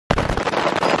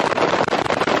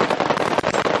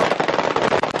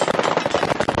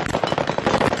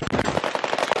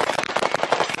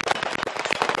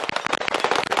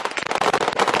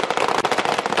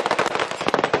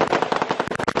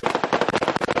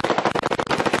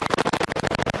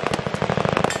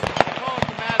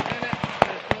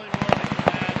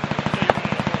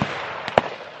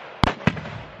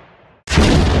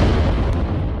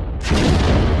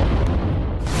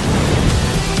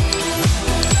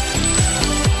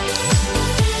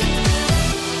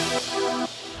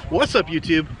What's up,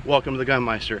 YouTube? Welcome to the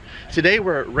Gunmeister. Today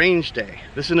we're at Range Day.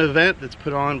 This is an event that's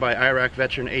put on by Iraq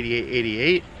veteran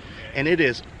 8888, and it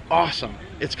is awesome.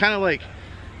 It's kind of like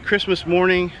Christmas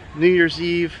morning, New Year's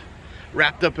Eve,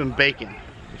 wrapped up in bacon.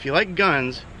 If you like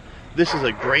guns, this is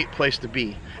a great place to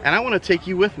be. And I want to take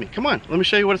you with me. Come on, let me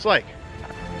show you what it's like.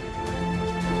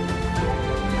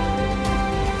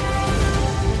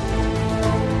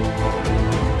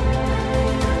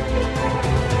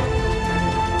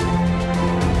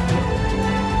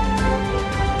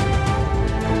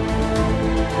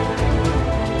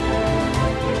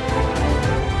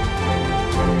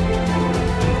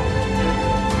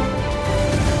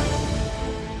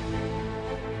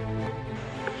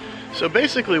 So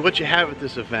basically what you have at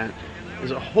this event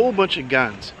is a whole bunch of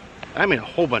guns. I mean a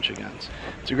whole bunch of guns.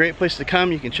 It's a great place to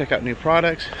come. You can check out new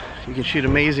products. You can shoot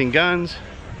amazing guns.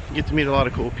 You get to meet a lot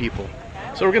of cool people.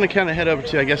 So we're going to kind of head over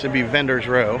to, I guess it'd be Vendors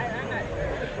Row,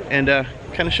 and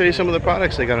kind of show you some of the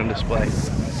products they got on display.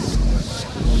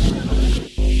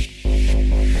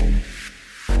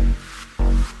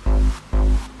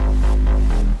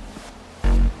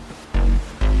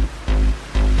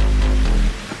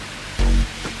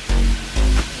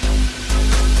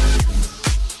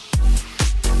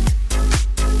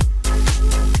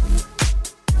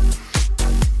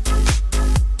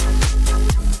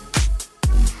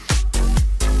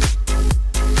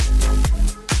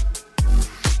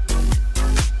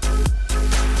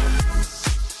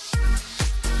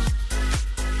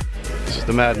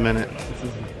 The Mad Minute.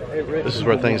 This is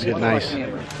where things get nice. Ready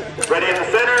in the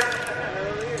center.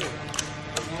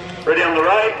 Ready on the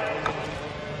right.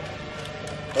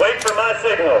 Wait for my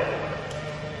signal.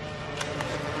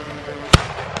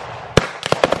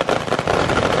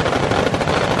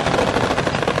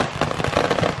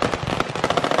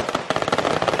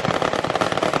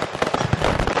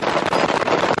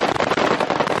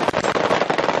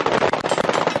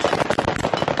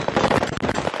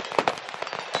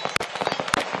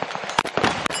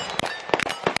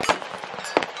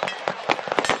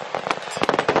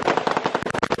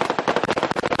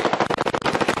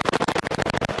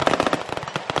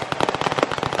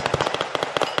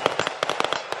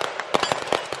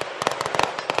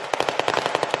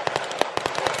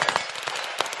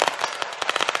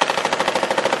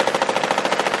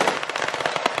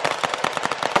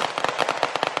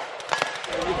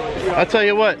 I'll tell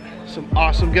you what, some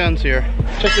awesome guns here.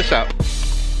 Check this out.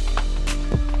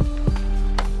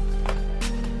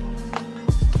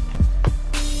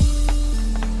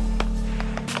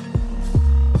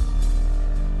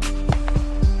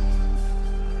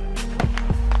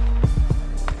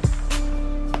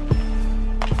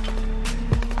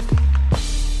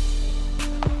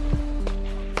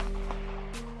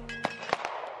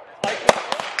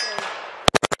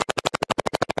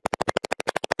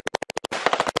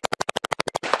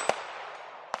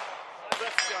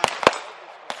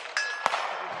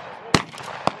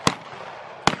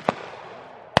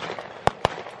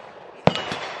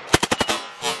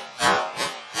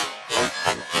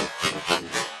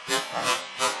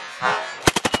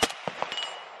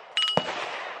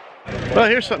 Well,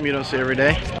 here's something you don't see every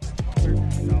day.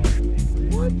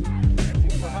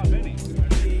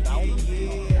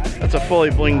 That's a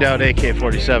fully blinged out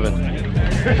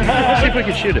AK-47. Let's see if we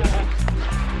can shoot it.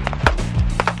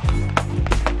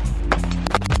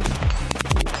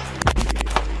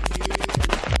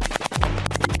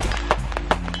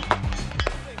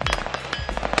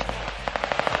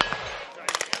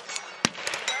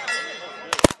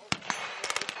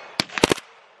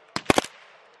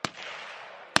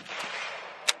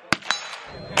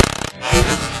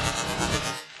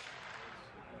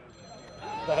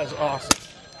 That is awesome.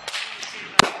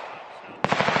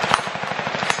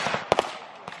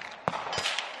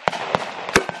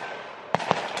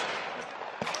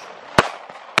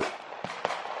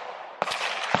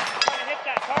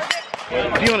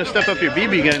 If you want to step up your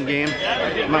BB gun game,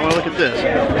 you might want to look at this.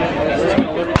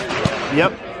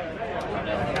 Yep,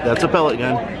 that's a pellet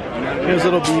gun. Here's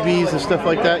little BBs and stuff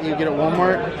like that you get at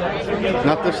Walmart.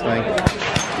 Not this thing.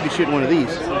 You'd be shooting one of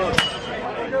these.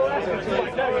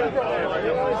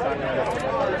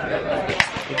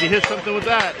 If you hit something with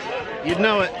that, you'd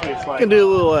know it. You can do a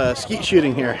little skeet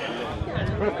shooting here.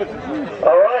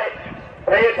 All right.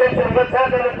 Pay attention to what's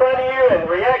happening in front of you and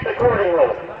react accordingly.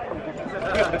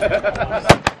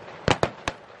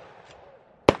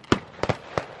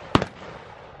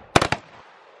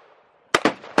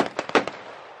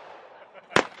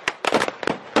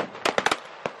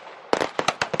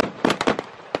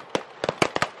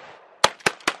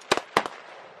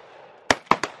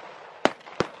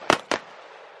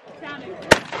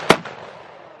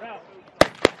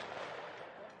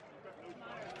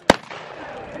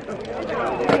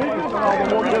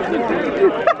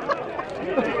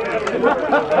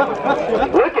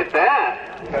 Look at that.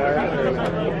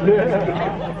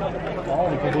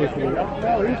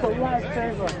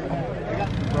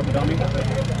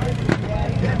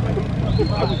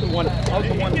 I was the one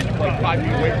that played 5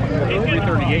 feet away from the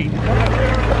 338.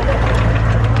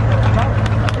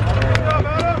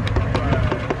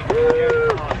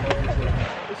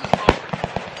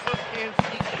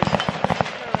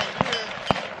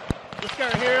 This guy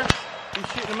right here, he's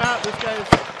shooting him out. This guy is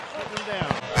shooting him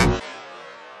down.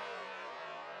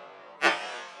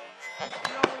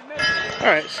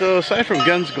 Alright, so aside from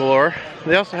guns galore,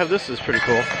 they also have this. Is pretty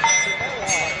cool.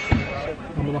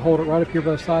 I'm going to hold it right up here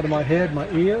by the side of my head, my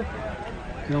ear,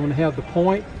 and I'm going to have the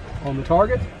point on the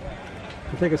target.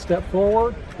 I'll take a step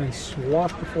forward and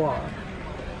swat the fly.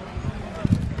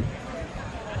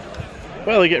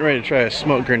 Well, they're getting ready to try a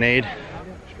smoke grenade.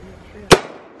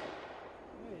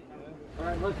 All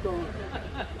right, let's go.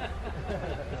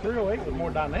 308 was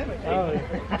more dynamic. Oh,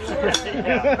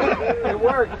 it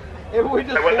worked. We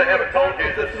just What they haven't told you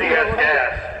is the CS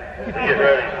gas. Get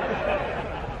ready.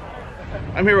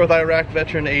 I'm here with Iraq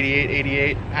veteran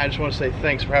 8888. I just want to say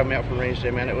thanks for having me out for range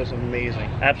day, man. It was amazing.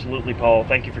 Absolutely, Paul.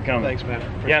 Thank you for coming. Thanks, man.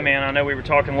 Yeah, man. I know we were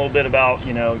talking a little bit about,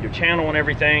 you know, your channel and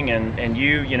everything, and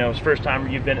you know, it's the first time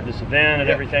you've been at this event and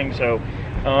everything. So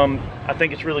I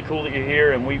think it's really cool that you're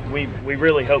here, and we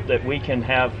really hope that we can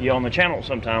have you on the channel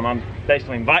sometime. I'm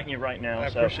basically inviting you right now. I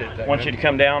appreciate that. I want you to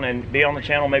come down and be on the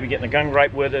channel, maybe get in the gun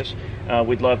gripe with us.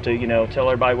 We'd love to, you know, tell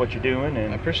everybody what you're doing,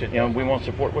 and I appreciate you know, that. we want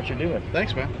to support what you're doing.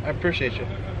 Thanks, man. I appreciate you.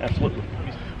 Absolutely.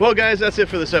 Well, guys, that's it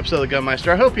for this episode of the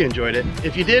Gunmeister. I hope you enjoyed it.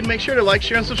 If you did, make sure to like,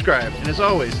 share, and subscribe. And as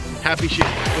always, happy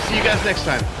shooting. We'll see you guys next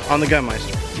time on the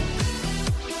Gunmeister.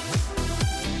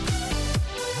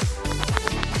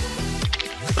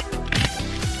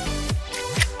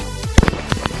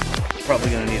 Probably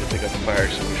gonna need to pick up a fire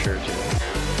extinguisher too.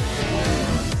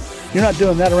 You're not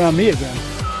doing that around me again.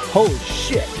 Holy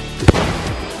shit.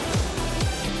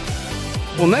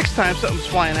 Well, next time something's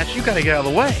flying at you, you gotta get out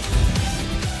of the way.